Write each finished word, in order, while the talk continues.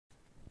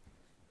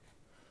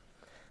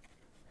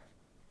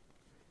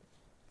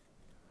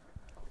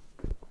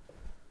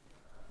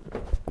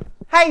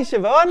Hey,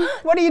 Siobhan,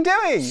 what are you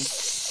doing?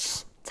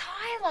 Shh,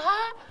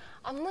 Tyler,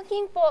 I'm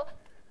looking for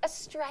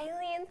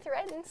Australian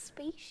threatened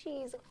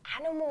species of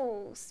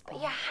animals, but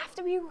you have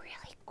to be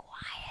really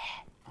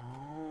quiet.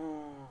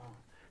 Oh,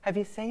 have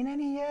you seen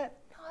any yet?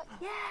 Not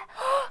yet.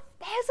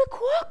 There's a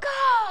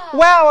quokka.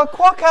 Wow, a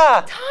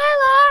quokka!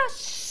 Tyler,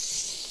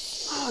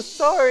 shh. Oh,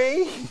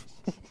 sorry.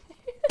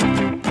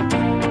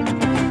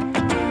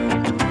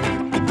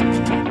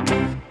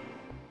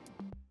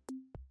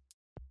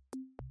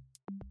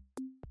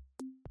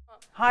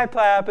 Hi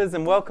PlayUppers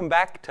and welcome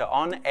back to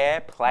On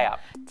Air PlayUp.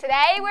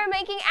 Today we're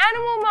making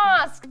animal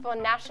masks for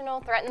National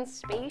Threatened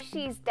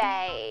Species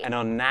Day. And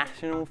on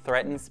National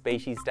Threatened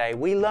Species Day,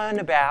 we learn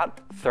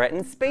about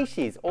threatened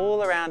species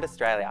all around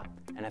Australia.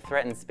 And a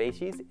threatened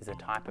species is a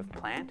type of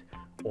plant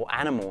or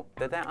animal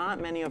that there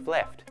aren't many of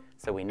left.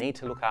 So we need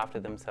to look after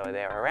them so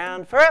they're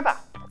around forever.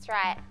 That's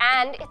right.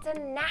 And it's a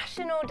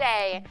national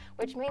day,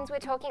 which means we're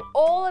talking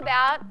all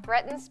about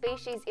threatened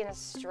species in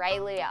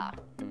Australia.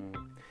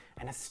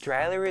 And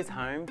Australia is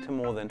home to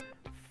more than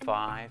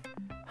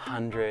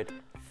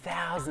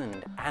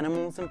 500,000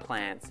 animals and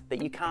plants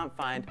that you can't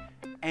find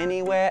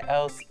anywhere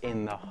else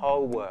in the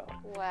whole world.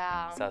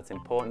 Wow. So it's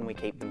important we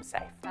keep them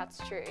safe. That's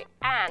true.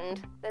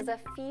 And there's a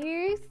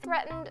few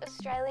threatened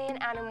Australian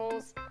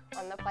animals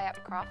on the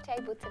PlayUp craft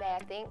table today,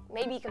 I think.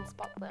 Maybe you can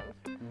spot them.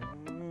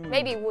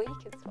 Maybe we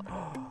can spot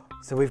them.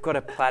 So we've got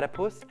a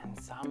platypus, and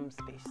some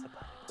species of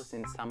platypus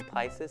in some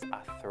places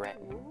are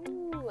threatened.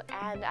 Ooh,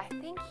 and I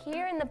think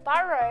here in the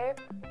burrow,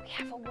 we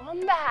have a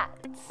wombat.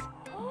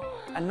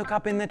 And look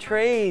up in the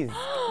trees.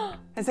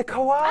 There's a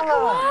koala. A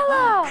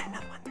koala. And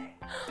another one there.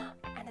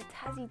 And a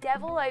Tassie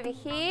devil over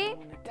here.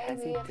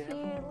 Maybe a Tassie few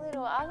devil.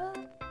 little other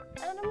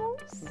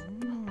animals.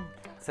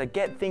 So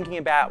get thinking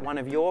about one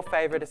of your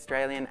favourite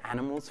Australian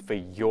animals for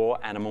your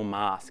animal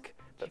mask.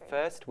 But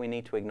first, we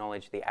need to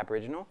acknowledge the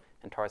Aboriginal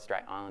and Torres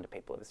Strait Islander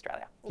people of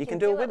Australia. You can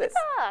do it with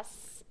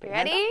us. You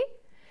ready?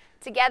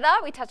 Together,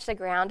 we touch the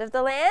ground of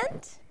the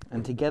land.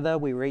 And together,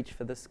 we reach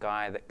for the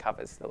sky that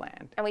covers the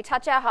land. And we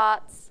touch our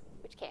hearts,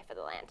 which care for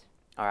the land.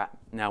 All right,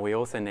 now we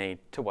also need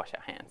to wash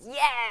our hands.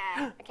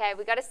 Yeah! Okay,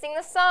 we got to sing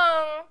the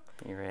song.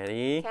 You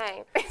ready?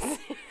 Okay.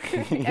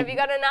 Have you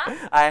got enough?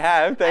 I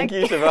have, thank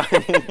you,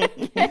 Siobhan.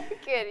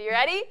 Good, you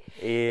ready?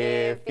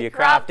 If you're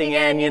crafting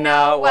and you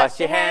know, wash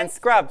your hands,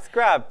 scrub,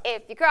 scrub.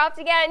 If you're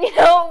crafting and you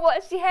know,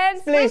 wash your hands,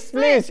 Splish,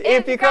 splish.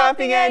 If you're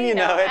crafting and you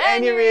know it,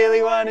 and you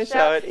really want to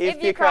show it.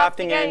 If you're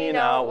crafting and you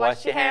know,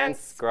 wash your hands,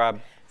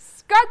 scrub.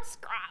 Scrub,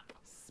 scrub.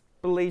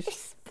 Splish,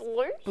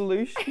 Sploosh?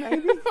 sploosh,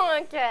 maybe?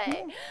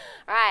 Okay.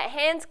 All right,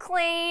 hands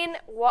clean.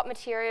 What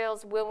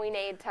materials will we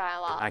need,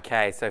 Tyler?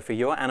 Okay, so for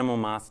your animal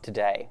mask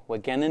today, we're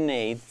going to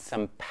need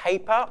some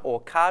paper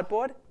or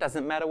cardboard.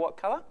 Doesn't matter what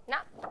colour. No.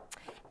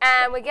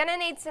 And we're going to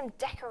need some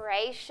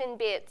decoration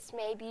bits.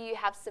 Maybe you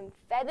have some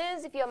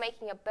feathers if you're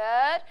making a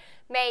bird.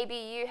 Maybe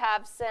you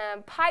have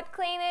some pipe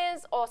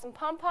cleaners or some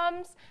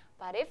pom-poms.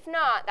 But if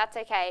not, that's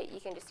okay.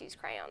 You can just use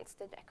crayons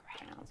to decorate.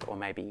 Or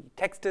maybe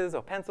textures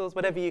or pencils,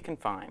 whatever you can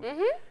find.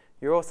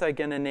 You're also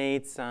going to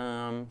need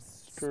some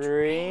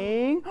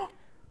string.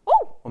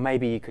 Oh! Or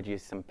maybe you could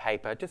use some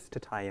paper just to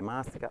tie your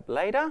mask up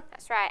later.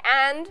 That's right.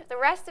 And the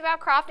rest of our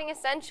crafting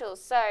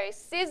essentials. So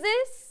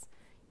scissors.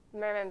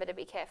 Remember to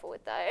be careful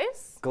with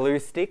those. Glue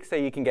stick so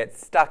you can get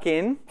stuck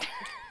in.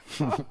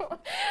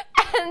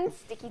 And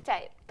sticky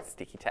tape.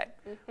 Sticky tape.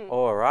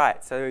 All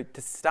right, so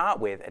to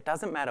start with, it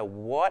doesn't matter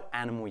what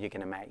animal you're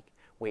going to make.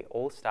 We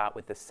all start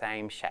with the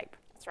same shape.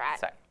 That's right.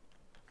 So,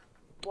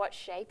 what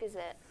shape is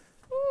it?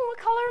 What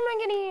colour am I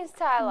going to use,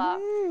 Tyler?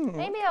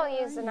 Maybe I'll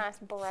use a nice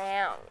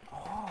brown.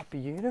 oh,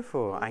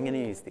 beautiful. I'm going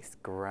to use this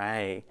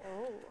grey.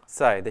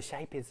 So the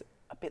shape is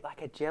a bit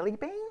like a jelly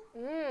bean.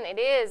 It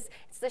is.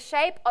 It's the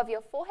shape of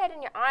your forehead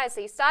and your eyes.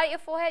 So you start at your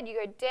forehead, you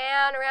go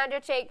down around your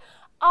cheek,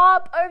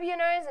 up over your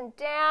nose and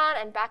down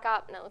and back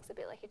up, and it looks a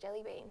bit like a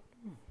jelly bean.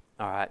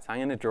 All right, so I'm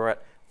going to draw it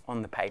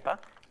on the paper.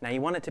 Now you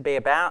want it to be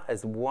about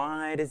as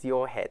wide as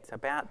your head, so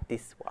about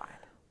this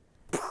wide.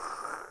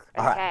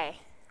 All right. Okay.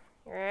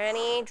 You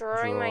ready?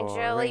 Drawing my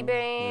jelly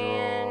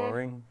bean.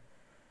 Drawing.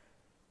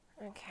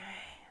 Okay.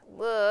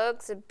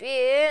 Looks a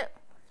bit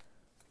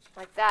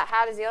like that.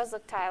 How does yours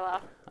look,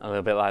 Tyler? A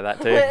little bit like that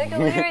too. It's a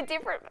little bit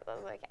different, but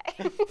that's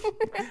okay.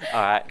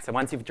 All right, so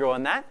once you've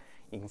drawn that,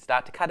 you can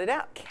start to cut it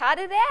out. Cut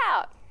it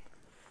out.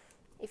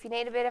 If you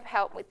need a bit of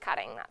help with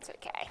cutting, that's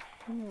okay.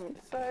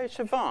 So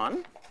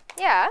Siobhan,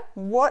 Yeah?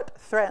 what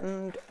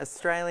threatened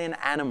Australian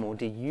animal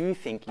do you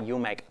think you'll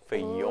make for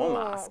your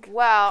mask?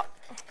 Well,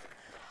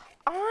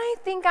 I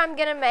think I'm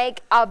going to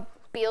make a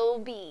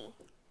bilby.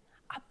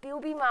 A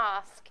bilby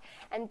mask.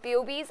 And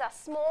bilbies are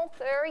small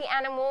furry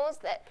animals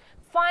that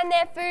find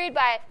their food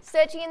by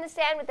searching in the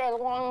sand with their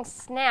long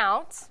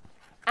snouts.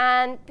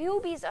 And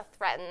bilbies are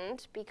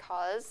threatened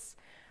because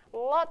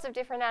lots of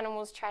different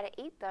animals try to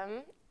eat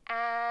them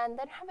and they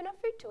don't have enough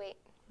food to eat.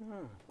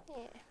 Yeah.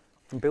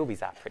 And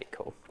bilbies are pretty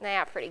cool. They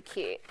are pretty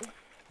cute.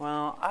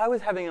 Well, I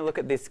was having a look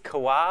at this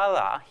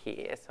koala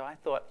here, so I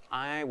thought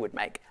I would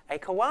make a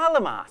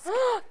koala mask.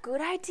 Good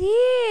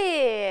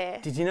idea.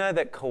 Did you know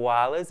that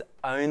koalas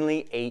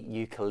only eat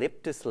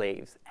eucalyptus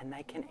leaves and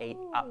they can eat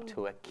up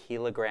to 1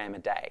 kilogram a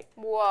day?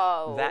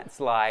 Whoa. That's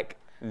like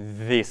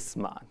this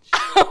much.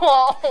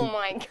 Oh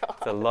my god.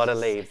 It's a lot of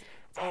leaves.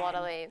 It's a lot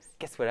of leaves.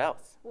 Guess what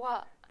else?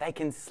 What? They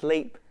can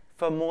sleep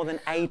for more than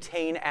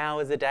 18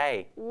 hours a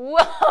day.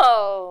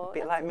 Whoa. A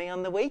bit like me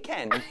on the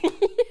weekend.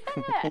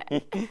 Yeah.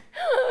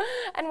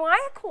 And why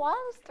are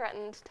koalas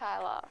threatened,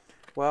 Tyler?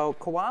 Well,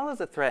 koalas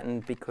are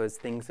threatened because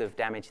things have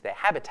damaged their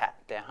habitat,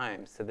 their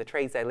homes. So the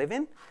trees they live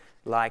in,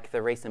 like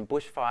the recent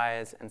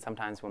bushfires, and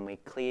sometimes when we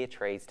clear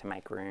trees to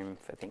make room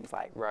for things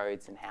like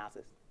roads and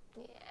houses.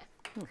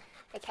 Yeah.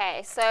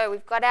 Okay, so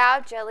we've got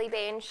our jelly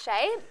bean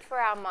shape for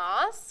our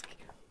mask.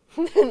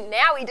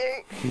 Now we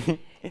do.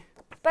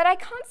 But I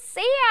can't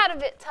see out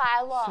of it,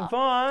 Tyler.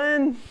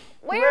 Siobhan,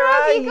 Where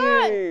have you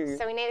gone?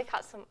 So we need to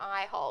cut some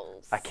eye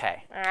holes.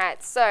 Okay. All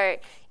right, so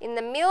in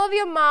the middle of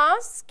your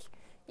mask,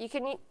 you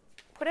can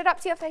put it up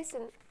to your face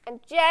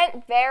and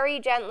very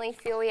gently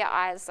feel where your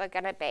eyes are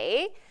going to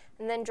be.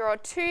 And then draw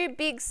 2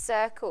 big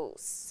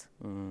circles.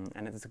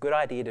 And it's a good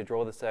idea to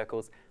draw the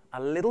circles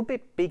a little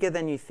bit bigger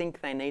than you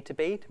think they need to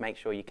be to make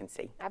sure you can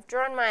see. I've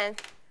drawn mine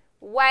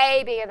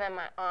way bigger than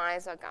my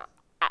eyes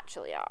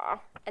actually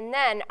are. And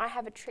then I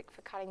have a trick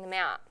for cutting them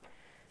out.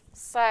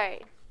 So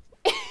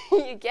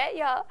you get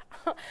your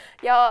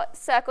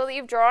circle that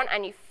you've drawn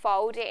and you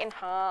fold it in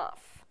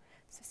half.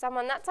 So some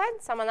on that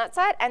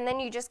side, and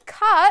then you just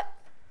cut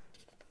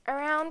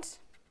around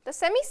the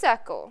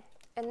semicircle.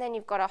 And then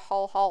you've got a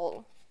whole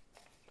hole.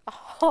 A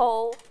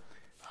whole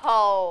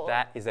hole.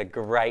 That is a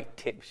great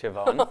tip,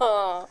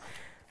 Siobhan.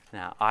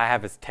 Now, I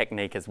have a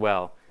technique as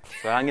well.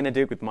 So what I'm going to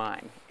do with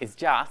mine is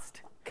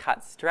just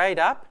cut straight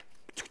up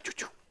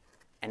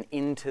and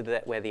into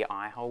where the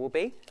eye hole will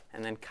be,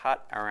 and then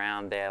cut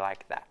around there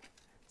like that.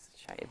 So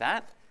show you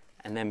that.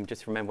 And then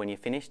just remember when you're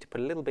finished to put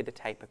a little bit of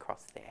tape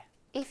across there.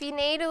 If you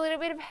need a little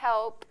bit of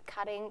help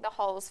cutting the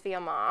holes for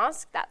your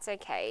mask, that's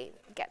okay.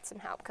 Get some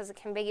help because it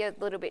can be a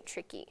little bit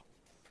tricky.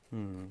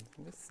 I'm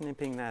just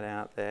snipping that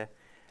out there.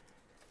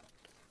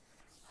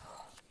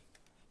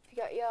 You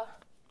got your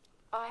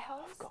eye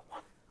holes? I've got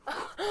one.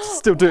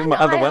 Still doing my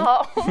other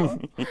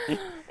one.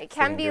 It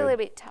can be a little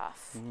bit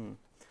tough.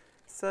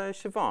 So,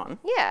 Siobhan,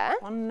 Yeah.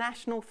 on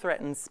National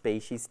Threatened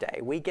Species Day,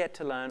 we get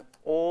to learn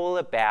all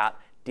about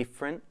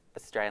different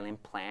Australian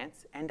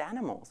plants and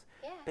animals.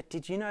 Yeah. But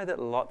did you know that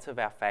lots of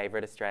our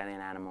favourite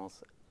Australian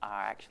animals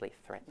are actually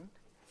threatened?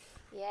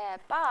 Yeah,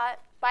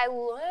 but by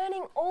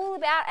learning all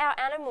about our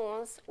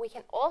animals, we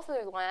can also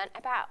learn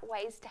about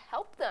ways to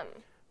help them.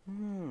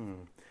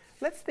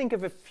 Let's think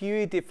of a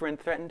few different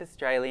threatened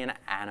Australian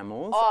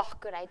animals. Oh,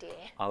 good idea.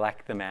 I'll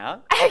act them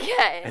out.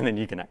 Okay. And then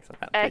you can act them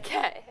out.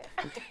 Okay.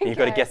 You've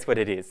got to guess what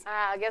it is.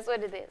 I'll guess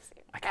what it is.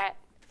 Okay.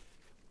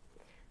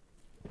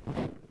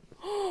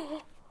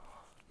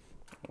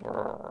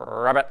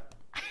 Rabbit.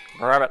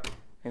 Rabbit.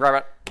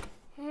 Rabbit.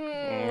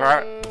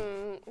 Rabbit.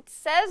 It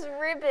says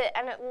ribbit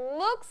and it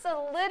looks a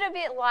little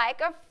bit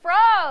like a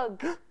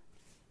frog.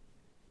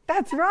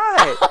 That's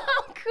right.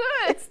 Oh,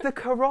 good. It's the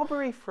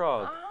corroboree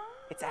frog. Oh.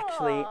 It's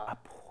actually a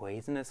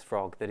poisonous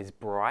frog that is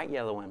bright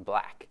yellow and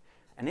black.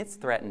 And it's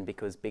threatened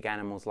because big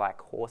animals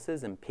like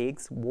horses and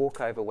pigs walk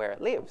over where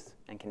it lives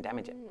and can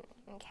damage it.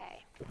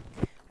 Okay.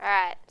 All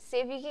right. See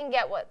if you can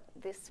get what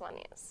this one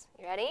is.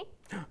 You ready?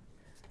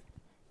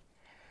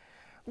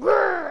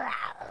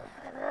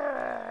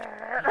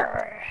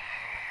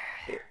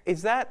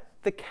 Is that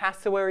the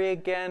cassowary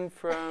again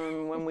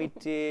from when we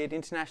did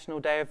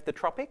International Day of the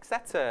Tropics?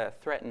 That's a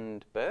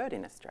threatened bird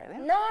in Australia.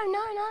 No.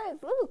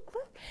 Look.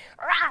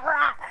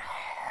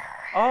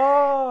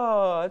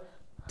 Oh,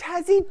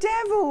 Tassie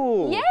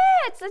devil. Yeah,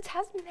 it's the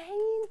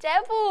Tasmanian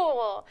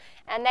devil.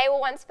 And they were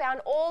once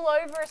found all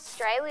over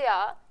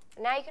Australia.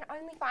 Now you can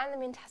only find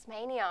them in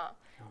Tasmania.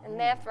 And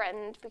they're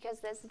threatened because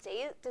there's a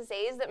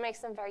disease that makes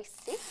them very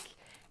sick.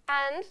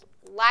 And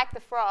like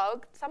the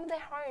frog, some of their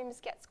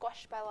homes get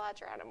squashed by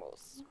larger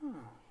animals. All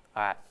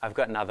right, I've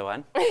got another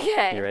one.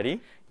 Okay. You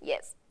ready?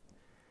 Yes.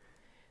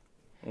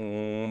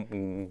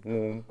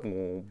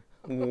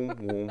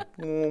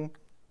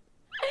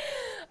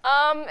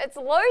 It's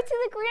low to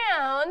the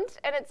ground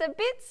and it's a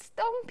bit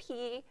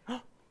stompy.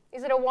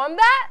 Is it a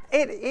wombat?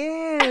 It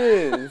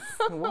is.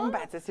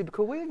 Wombats are super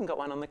cool. We even got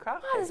one on the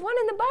craft. Oh, there's one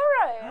in the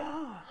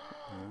burrow.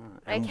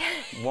 And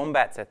Okay.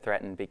 wombats are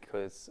threatened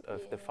because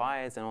of the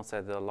fires and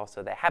also the loss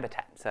of their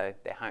habitat, so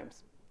their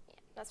homes. Yeah,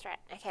 that's right.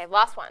 Okay,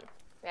 last one.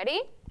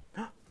 Ready?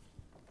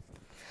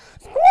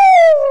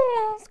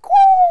 Squall!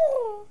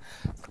 Squall!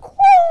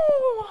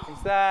 Squall!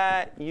 Is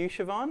that you,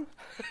 Siobhan?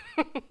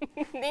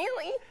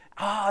 Nearly.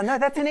 Oh, no,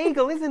 that's an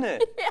eagle, isn't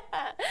it?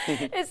 Yeah.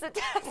 It's the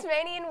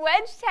Tasmanian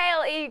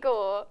wedge-tail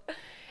eagle.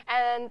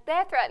 And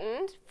they're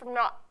threatened from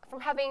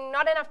having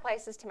not enough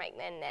places to make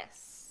their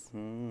nests.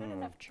 Not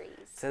enough trees.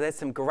 So there's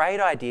some great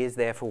ideas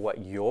there for what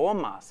your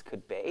mask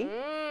could be.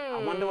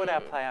 I wonder what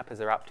our play-uppers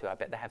are up to. I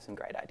bet they have some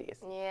great ideas.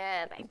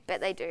 Yeah, I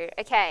bet they do.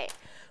 Okay,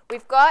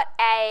 we've got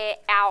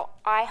our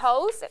eye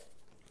holes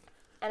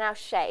and our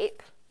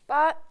shape,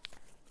 but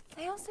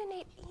they also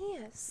need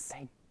ears.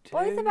 They do.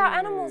 Both of our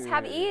animals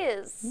have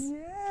ears.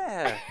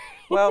 Yeah.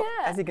 Well,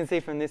 Yeah. as you can see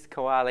from this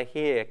koala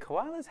here,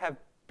 koalas have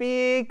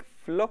big,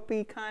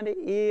 floppy kind of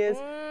ears,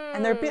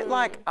 and they're a bit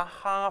like a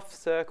half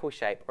circle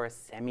shape or a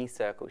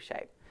semicircle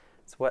shape.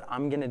 So what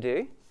I'm going to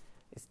do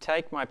is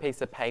take my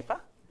piece of paper,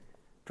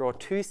 draw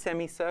 2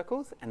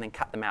 semicircles, and then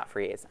cut them out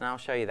for ears. And I'll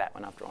show you that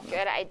when I've drawn them.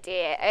 Good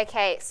idea.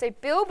 Okay, so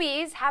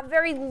bilbies have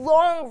very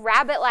long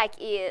rabbit-like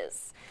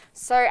ears.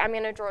 So I'm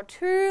going to draw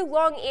 2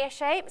 long ear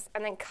shapes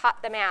and then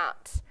cut them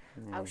out.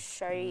 I'll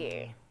show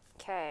you.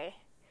 Okay,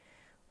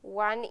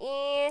 1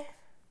 ear,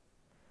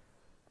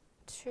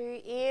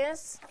 2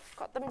 ears.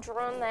 Got them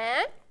drawn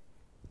there.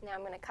 Now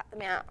I'm going to cut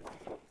them out.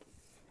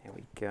 Here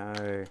we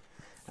go.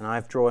 And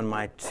I've drawn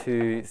my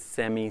 2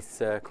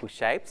 semicircle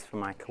shapes for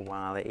my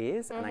koala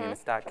ears, and I'm going to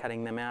start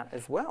cutting them out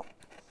as well.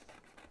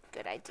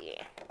 Good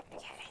idea.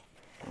 Okay.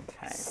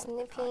 Okay.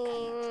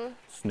 Snipping.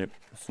 Snip,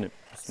 snip,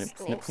 snip, snip,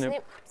 snip.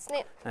 Snip,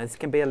 snip. Now, this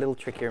can be a little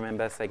tricky,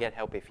 remember, so get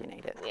help if you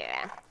need it.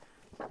 Yeah.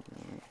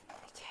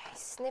 Okay,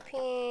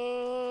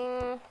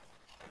 snipping.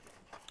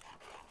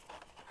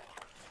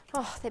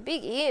 Oh, they're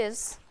big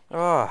ears.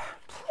 Oh,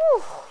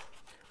 Whew.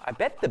 I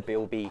bet the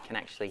bilby can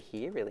actually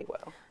hear really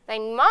well. They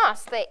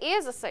must. Their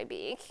ears are so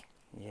big.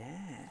 Yeah.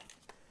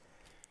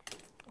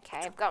 Okay,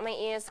 I've got my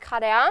ears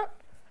cut out.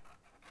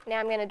 Now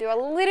I'm going to do a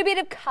little bit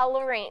of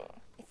colouring,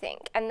 I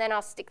think, and then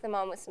I'll stick them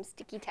on with some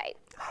sticky tape.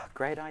 Oh,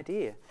 great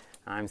idea.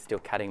 I'm still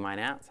cutting mine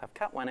out, so I've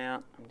cut one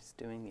out. I'm just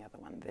doing the other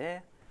one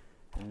there.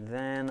 And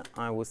then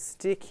I will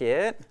stick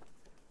it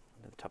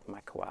on the top of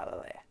my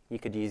koala there. You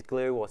could use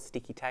glue or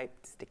sticky tape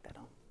to stick that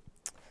on.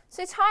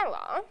 So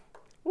Tyler,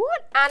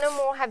 what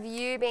animal have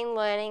you been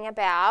learning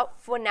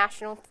about for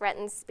National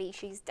Threatened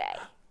Species Day?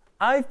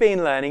 I've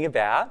been learning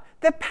about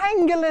the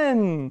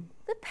pangolin.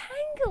 The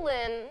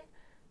pangolin.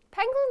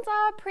 Penguins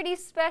are pretty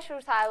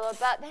special, Tyler,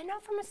 but they're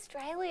not from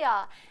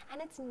Australia,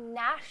 and it's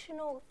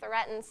National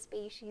Threatened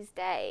Species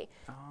Day.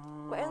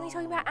 We're only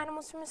talking about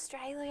animals from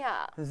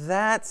Australia.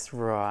 That's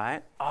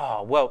right.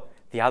 Oh, well,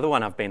 the other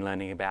one I've been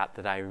learning about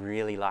that I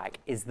really like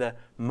is the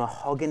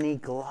mahogany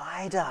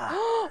glider.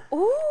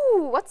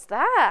 Ooh, what's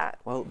that?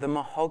 Well, the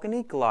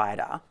mahogany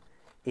glider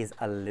is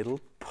a little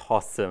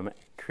possum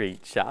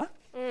creature,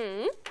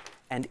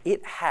 and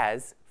it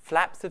has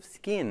flaps of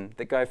skin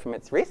that go from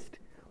its wrist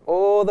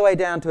all the way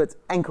down to its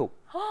ankle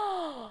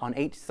on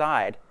each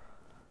side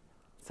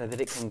so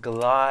that it can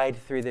glide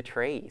through the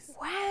trees.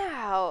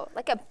 Wow,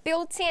 like a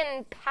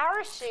built-in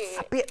parachute.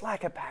 A bit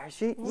like a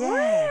parachute,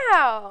 yeah.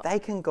 Wow. They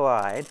can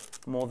glide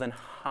more than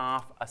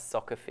half a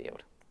soccer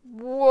field.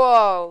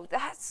 Whoa,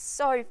 that's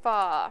so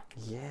far.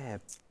 Yeah,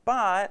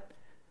 but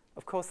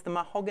of course the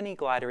mahogany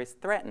glider is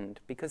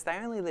threatened because they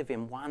only live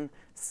in one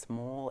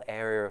small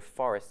area of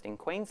forest in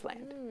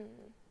Queensland.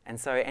 And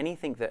so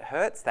anything that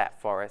hurts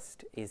that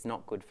forest is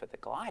not good for the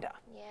glider.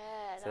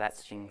 Yeah, So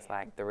that's things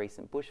like the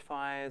recent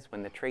bushfires,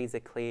 when the trees are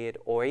cleared,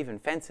 or even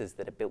fences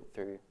that are built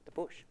through the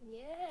bush.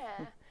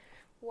 Yeah.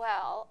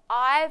 Well,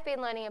 I've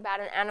been learning about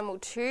an animal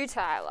too,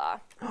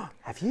 Tyler.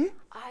 Have you?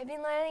 I've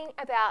been learning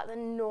about the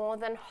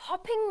northern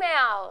hopping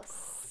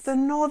mouse. The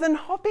northern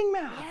hopping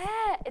mouse.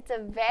 Yeah, it's a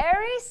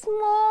very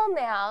small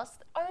mouse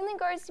that only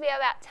grows to be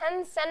about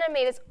 10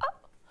 centimetres. Oh,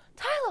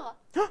 Tyler,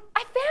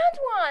 I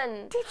found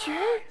one. Did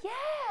you?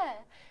 Yeah.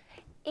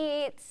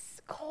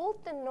 It's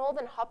called the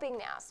northern hopping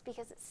mouse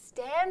because it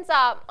stands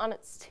up on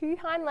its 2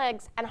 hind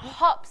legs and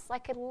hops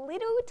like a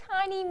little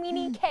tiny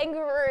mini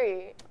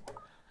kangaroo.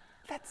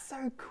 That's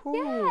so cool.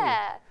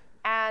 Yeah.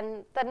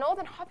 And the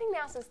northern hopping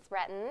mouse is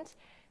threatened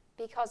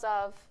because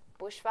of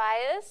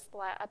bushfires,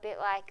 like a bit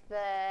like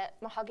the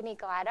mahogany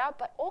glider,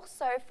 but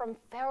also from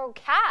feral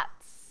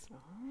cats.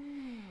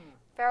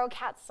 Feral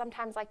cats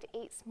sometimes like to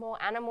eat small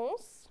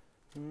animals.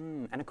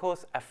 And of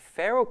course, a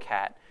feral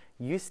cat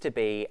used to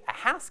be a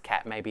house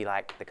cat, maybe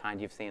like the kind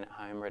you've seen at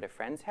home or at a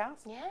friend's house.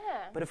 Yeah.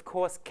 But of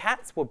course,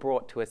 cats were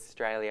brought to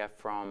Australia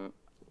from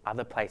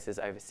other places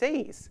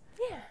overseas.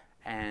 Yeah.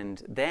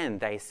 And then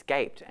they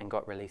escaped and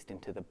got released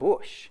into the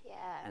bush. Yeah.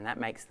 And that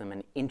makes them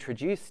an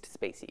introduced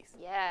species.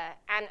 Yeah.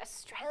 And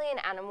Australian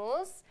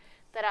animals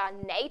that are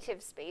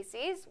native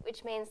species,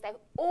 which means they've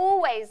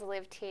always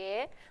lived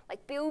here,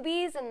 like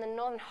bilbies and the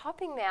northern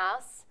hopping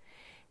mouse,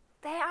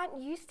 they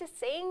aren't used to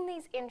seeing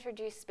these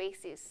introduced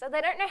species, so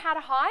they don't know how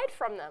to hide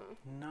from them.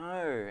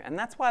 No, and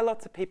that's why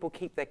lots of people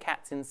keep their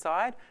cats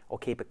inside or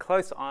keep a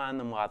close eye on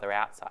them while they're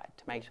outside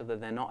to make sure that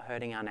they're not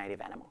hurting our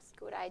native animals.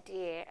 Good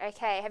idea.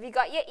 Okay, have you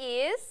got your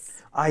ears?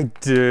 I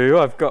do.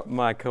 I've got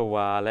my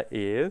koala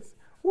ears.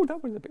 Oh,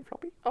 that was a bit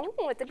floppy.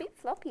 Oh, it's a bit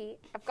floppy.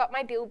 I've got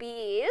my bilby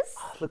ears.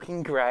 Oh,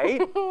 looking great.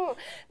 But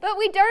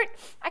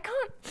I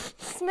can't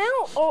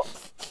smell or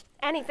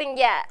anything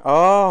yet.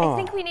 Oh. I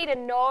think we need a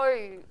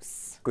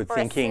nose. Good or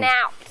thinking. a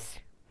snout.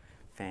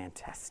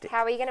 Fantastic. How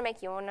are you going to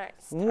make your nose?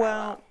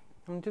 Well,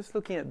 I'm just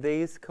looking at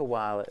these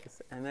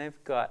koalas and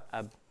they've got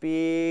a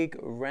big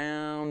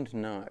round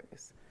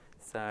nose.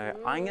 So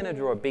I'm going to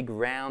draw a big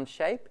round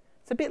shape.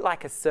 It's a bit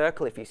like a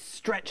circle if you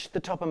stretch the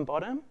top and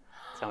bottom.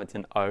 So it's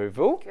an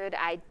oval. Good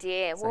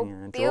idea. So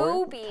Well,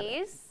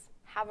 bilbies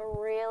have a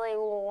really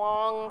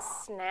long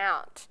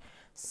snout.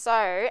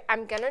 So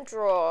I'm going to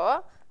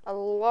draw a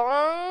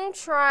long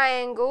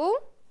triangle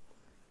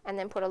and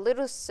then put a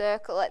little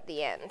circle at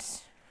the end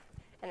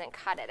and then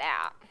cut it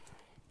out.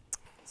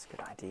 That's a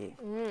good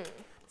idea.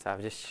 So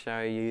I'll just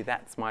show you,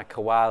 that's my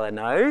koala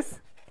nose.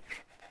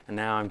 And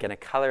now I'm going to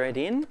colour it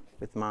in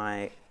with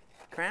my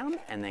crown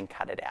and then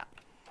cut it out.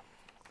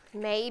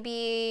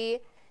 Maybe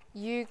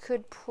you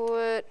could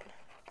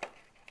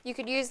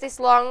use this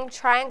long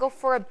triangle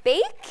for a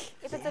beak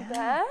if it's a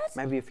bird.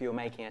 Maybe if you're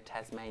making a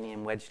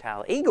Tasmanian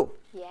wedge-tail eagle.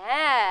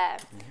 Yeah.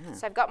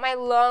 So I've got my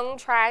long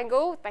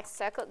triangle with my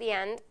circle at the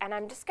end and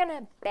I'm just going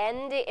to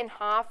bend it in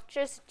half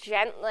just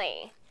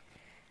gently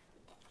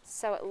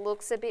so it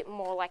looks a bit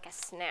more like a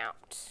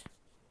snout.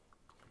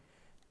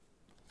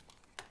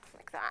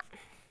 Like that.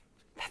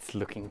 That's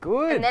looking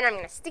good. And then I'm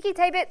going to sticky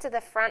tape it to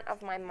the front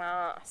of my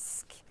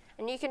mask.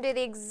 And you can do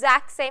the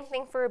exact same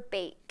thing for a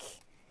beak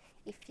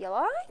if you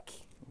like.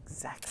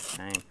 Exact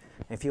same.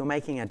 If you're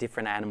making a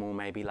different animal,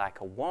 maybe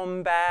like a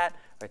wombat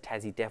or a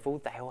Tassie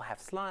devil, they all have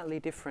slightly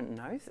different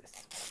noses.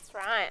 That's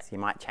right. So you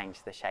might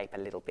change the shape a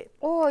little bit.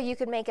 Or you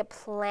could make a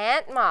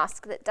plant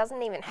mask that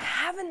doesn't even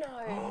have a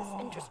nose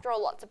and just draw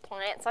lots of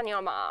plants on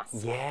your mask.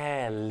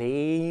 Yeah,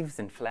 leaves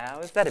and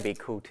flowers. That'd be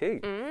cool too.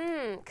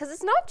 Because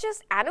it's not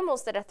just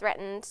animals that are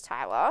threatened,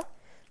 Tyler.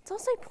 It's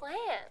also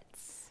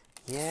plants.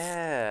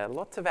 Yeah,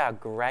 lots of our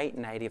great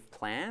native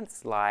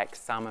plants, like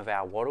some of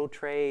our wattle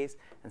trees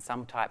and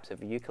some types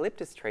of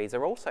eucalyptus trees,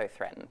 are also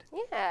threatened.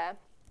 Yeah.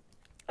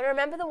 And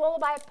remember the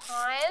wallaby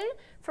pine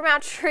from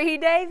our tree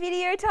day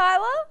video,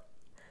 Tyler?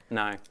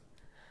 No,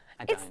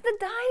 I don't. It's the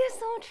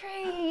dinosaur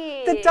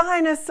tree. The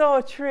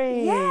dinosaur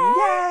tree!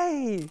 Yeah.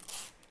 Yay!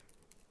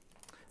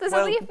 There's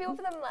Well- only a few of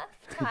them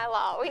left,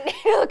 Tyler. We need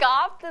to look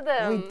after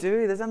them. We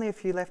do. There's only a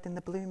few left in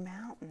the Blue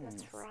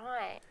Mountains. That's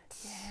right.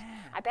 Yeah.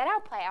 I bet our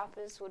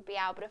play-uppers would be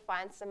able to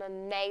find some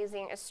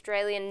amazing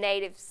Australian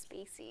native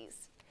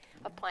species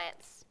of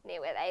plants near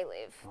where they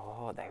live.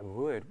 Oh, they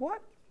would.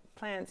 What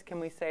plants can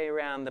we see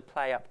around the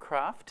PlayUp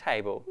craft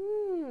table?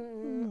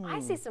 I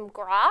see some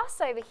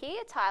grass over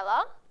here,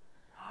 Tyler.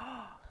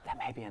 That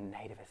may be a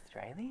native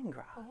Australian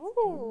grass.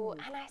 Ooh,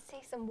 and I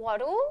see some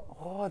wattle.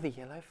 Oh, the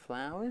yellow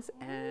flowers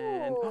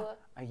and Ooh.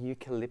 a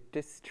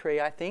eucalyptus tree,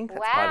 I think.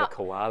 That's by Wow. the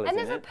koalas, And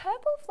there's isn't a it?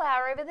 purple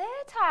flower over there,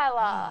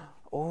 Tyler.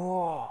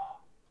 Oh,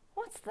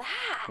 What's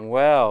that?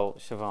 well,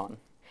 Siobhan,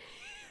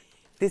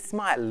 this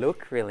might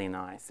look really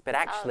nice, but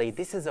actually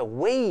this is a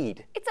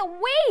weed. It's a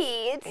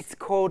weed. It's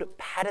called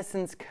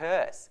Patterson's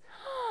curse.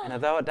 And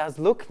although it does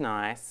look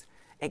nice,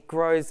 it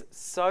grows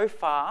so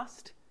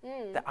fast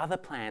that other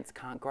plants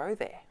can't grow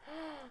there.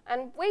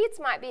 And weeds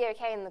might be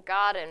okay in the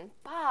garden,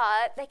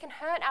 but they can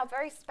hurt our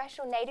very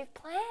special native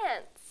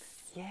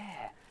plants.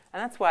 Yeah,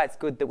 and that's why it's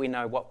good that we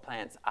know what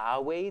plants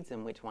are weeds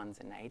and which ones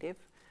are native,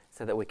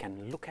 so that we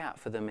can look out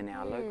for them in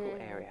our local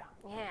area.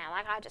 Yeah,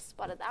 like I just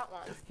spotted that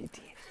one. You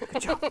did.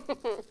 Good job.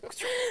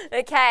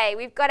 Okay,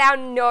 we've got our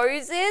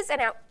noses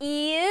and our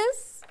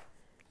ears.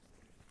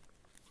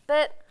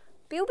 But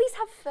bilbies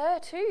have fur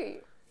too.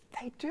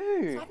 They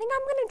do. So I think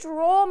I'm going to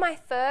draw my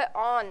fur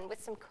on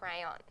with some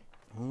crayon.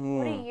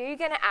 What are you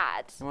going to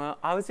add? Well,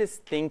 I was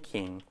just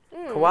thinking,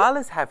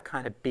 koalas have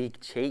kind of big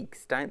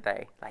cheeks, don't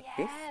they? Like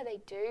this. Yeah, they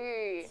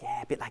do.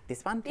 Yeah, a bit like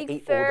this one. to Big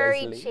eat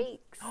furry all those leaves.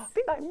 cheeks. Oh, a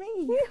bit like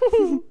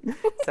me.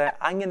 So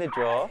I'm going to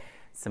draw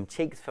some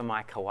cheeks for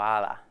my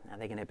koala. Now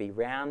they're going to be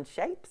round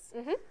shapes.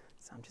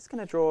 So I'm just going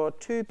to draw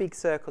 2 big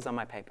circles on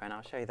my paper, and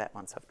I'll show you that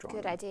once I've drawn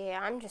Good them. idea.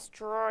 I'm just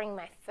drawing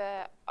my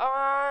fur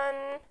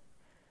on.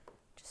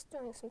 Just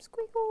doing some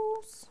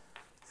squiggles.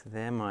 So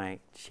they're my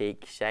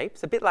cheek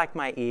shapes, a bit like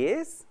my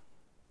ears.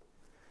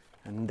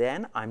 And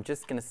then I'm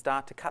just going to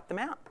start to cut them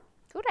out.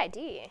 Good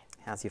idea.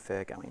 How's your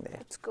fur going there?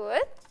 It's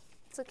good.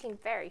 It's looking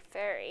very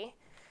furry.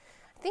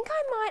 I think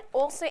I might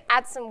also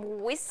add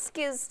some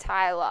whiskers,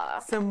 Tyler.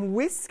 Some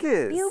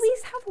whiskers.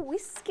 Bilbies have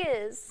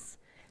whiskers.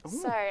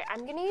 So I'm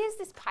going to use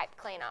this pipe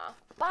cleaner.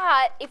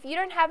 But if you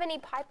don't have any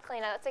pipe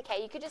cleaner, that's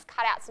okay. You could just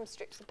cut out some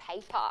strips of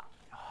paper.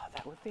 Oh,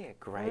 that would be a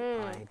great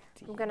idea.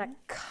 I'm going to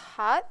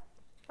cut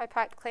my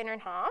pipe cleaner in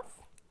half.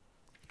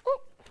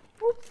 Oop,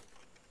 oop.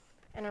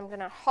 And I'm going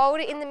to hold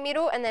it in the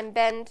middle and then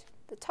bend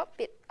the top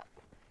bit up,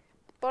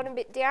 the bottom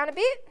bit down a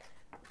bit,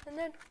 and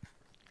then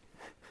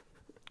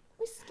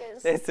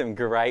whiskers. There's some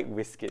great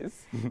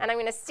whiskers. And I'm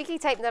going to sticky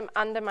tape them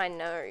under my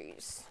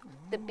nose,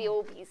 the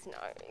bilby's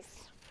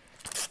nose,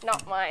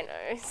 not my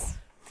nose.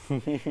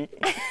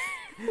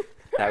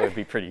 That would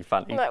be pretty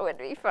funny. That would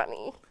be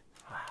funny.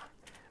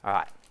 All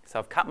right, so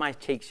I've cut my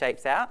cheek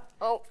shapes out,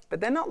 Oh, but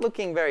they're not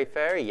looking very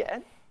furry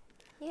yet.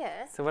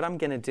 yeah. So what I'm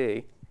going to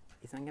do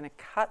is I'm going to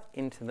cut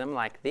into them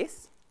like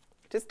this,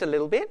 just a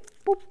little bit.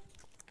 Boop,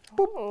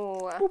 boop,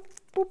 Ooh. boop,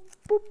 boop,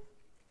 boop,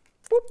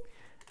 boop.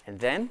 And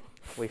then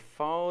we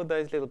fold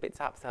those little bits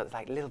up so it's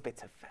like little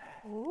bits of fur.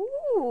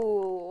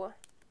 Ooh.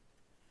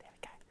 There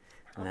we go.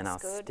 And then I'll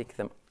Looks good. stick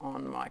them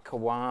on my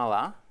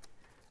koala,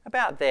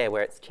 about there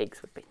where its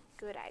cheeks would be.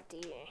 Good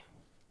idea.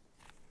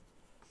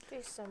 Do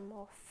some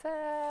more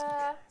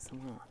fur. So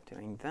I'm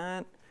doing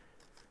that.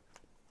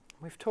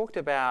 We've talked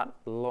about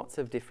lots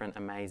of different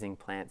amazing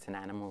plants and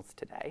animals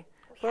today.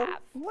 We have.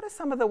 What are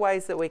some of the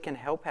ways that we can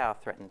help our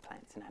threatened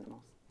plants and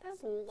animals? There's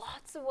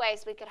lots of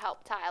ways we could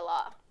help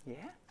Tyler.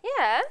 Yeah?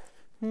 Yeah.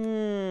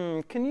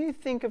 Can you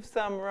think of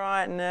some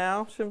right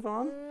now,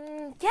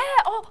 Siobhan? Yeah.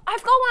 Oh,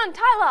 I've got one,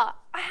 Tyler.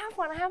 I have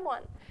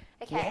one.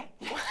 Okay.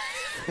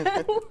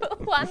 Yeah.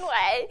 One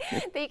way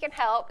that you can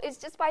help is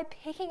just by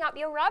picking up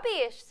your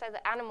rubbish so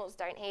that animals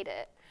don't eat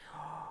it.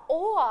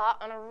 Or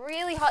on a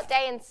really hot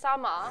day in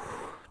summer,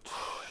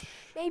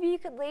 maybe you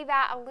could leave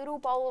out a little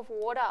bowl of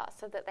water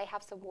so that they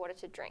have some water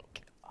to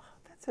drink.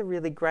 That's a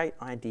really great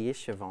idea,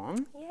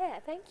 Siobhan. Yeah,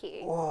 thank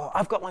you. Oh,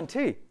 I've got one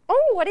too.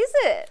 Oh, what is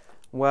it?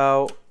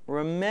 Well,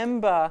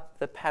 remember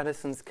the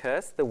Patterson's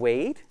curse, the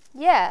weed?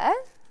 Yeah.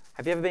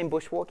 Have you ever been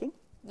bushwalking?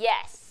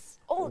 Yes.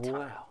 All the time.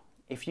 Well,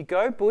 if you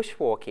go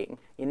bushwalking,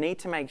 you need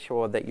to make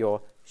sure that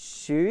your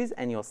shoes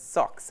and your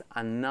socks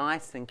are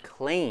nice and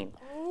clean.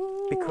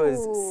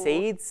 Because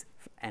seeds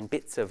and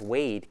bits of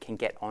weed can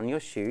get on your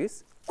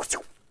shoes.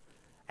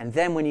 And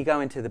then when you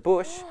go into the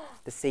bush,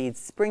 the seeds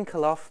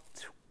sprinkle off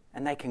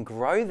and they can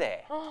grow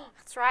there. Oh,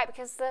 that's right,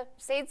 because the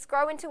seeds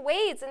grow into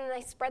weeds and they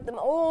spread them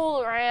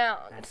all around.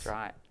 That's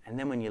right. And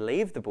then when you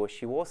leave the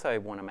bush, you also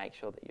want to make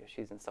sure that your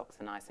shoes and socks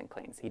are nice and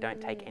clean so you don't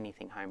take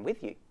anything home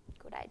with you.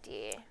 Good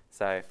idea.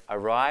 So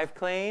arrive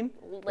clean,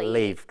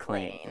 leave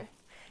clean.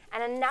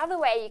 And another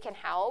way you can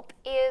help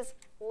is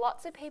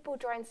lots of people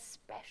join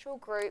special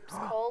groups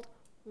called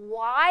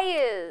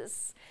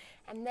wires.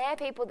 And they're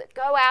people that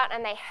go out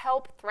and they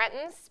help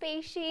threatened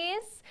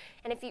species.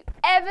 And if you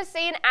ever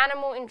see an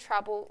animal in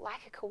trouble,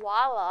 like a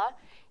koala,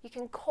 you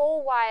can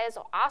call wires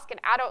or ask an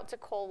adult to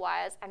call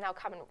wires and they'll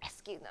come and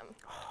rescue them.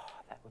 Oh,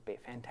 that would be a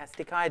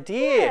fantastic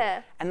idea.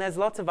 Yeah. And there's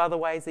lots of other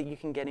ways that you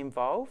can get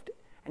involved.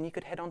 And you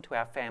could head on to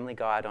our family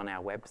guide on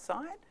our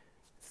website.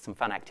 Some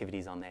fun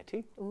activities on there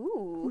too.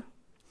 Ooh.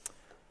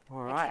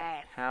 All right.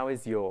 Okay. How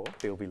is your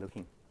Bilby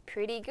looking?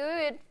 Pretty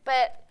good,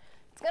 but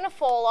it's going to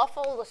fall off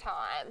all the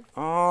time.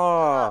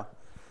 Oh,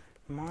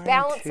 mine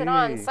Balance too. it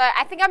on. So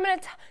I think I'm going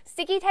to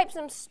sticky tape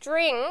some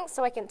string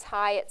so I can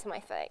tie it to my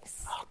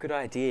face. Oh, good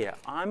idea.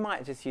 I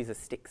might just use a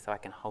stick so I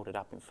can hold it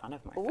up in front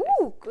of my face.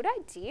 Ooh, good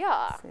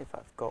idea. See if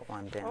I've got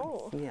one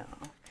down here.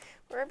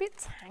 We're a bit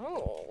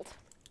tangled.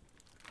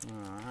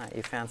 All right,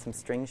 you found some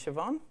string,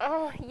 Siobhan?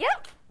 Oh,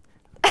 yep.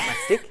 My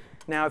stick.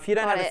 Now, if you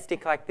don't Got have a it.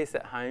 stick like this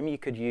at home, you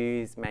could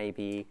use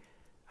maybe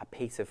a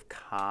piece of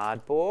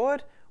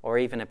cardboard or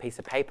even a piece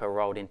of paper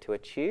rolled into a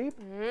tube,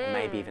 or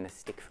maybe even a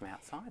stick from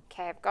outside.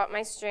 Okay, I've got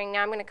my string.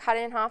 Now I'm going to cut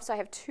it in half so I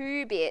have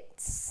 2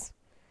 bits.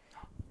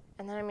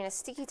 And then I'm going to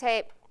sticky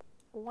tape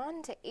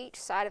one to each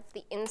side of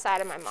the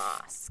inside of my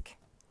mask.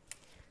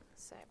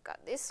 So I've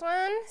got this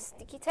one,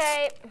 sticky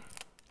tape.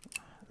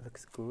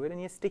 Looks good. And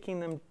you're sticking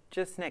them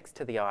just next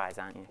to the eyes,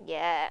 aren't you?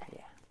 Yeah.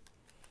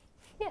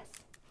 Yeah.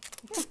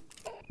 Yes.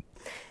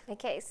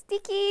 Okay,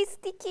 sticky,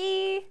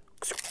 sticky.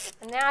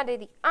 And now do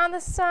the other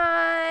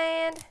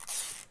side.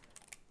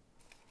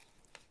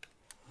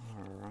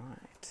 All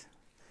right.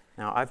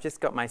 Now I've just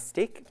got my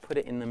stick, put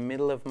it in the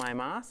middle of my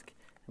mask,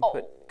 and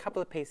put a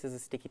couple of pieces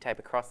of sticky tape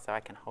across so I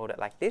can hold it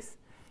like this,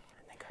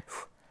 and then go.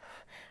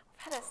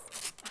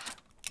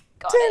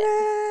 Got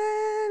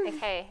it.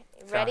 Okay,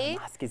 ready? The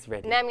mask is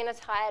ready. Now I'm going to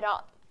tie it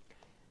up.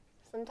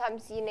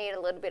 Sometimes you need a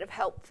little bit of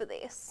help for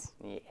this.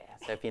 Yeah,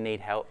 so if you need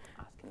help,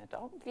 ask an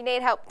adult. If you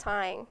need help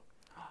tying.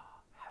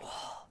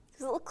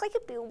 Does it look like a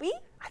bilby?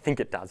 I think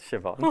it does,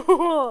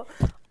 Siobhan.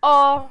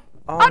 I'll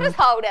just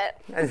hold it.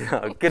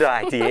 Oh, good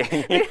idea.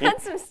 We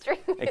had some string.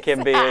 It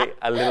can be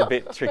a little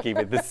bit tricky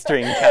with the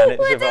string, can't it,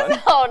 We'll Siobhan?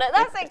 just hold it.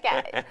 That's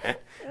okay.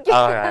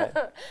 All right.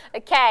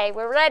 Okay,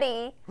 we're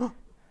ready.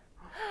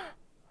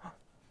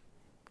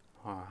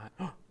 All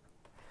right.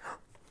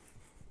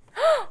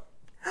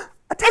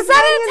 Is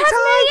that a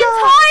Tasmanian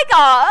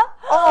tiger?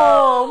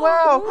 Oh,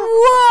 wow.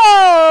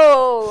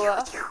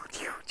 Whoa!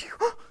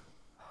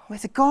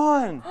 Where's it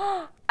gone?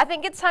 I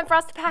think it's time for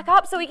us to pack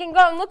up so we can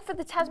go and look for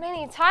the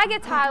Tasmanian tiger,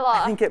 Tyler.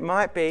 I think it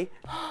might be.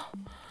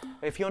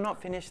 If you're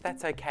not finished,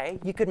 that's okay.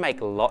 You could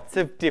make lots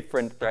of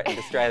different threatened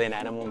Australian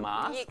animal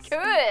masks. You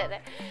could.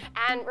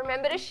 And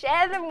remember to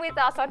share them with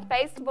us on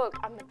Facebook,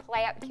 on the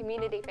PlayUp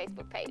community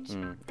Facebook page.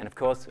 And of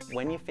course,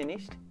 when you're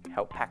finished,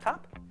 help pack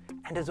up.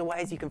 And as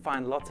always, you can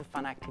find lots of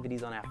fun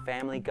activities on our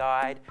family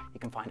guide. You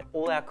can find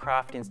all our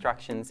craft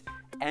instructions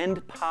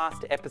and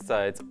past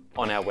episodes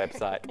on our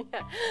website. See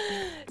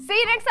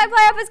you next time,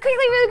 PlayUppers.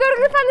 Quickly, we're going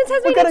to go find the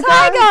Tasmanian gotta go.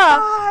 tiger.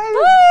 Bye.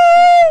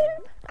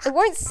 Bye. It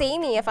won't see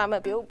me if I'm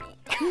a bilby.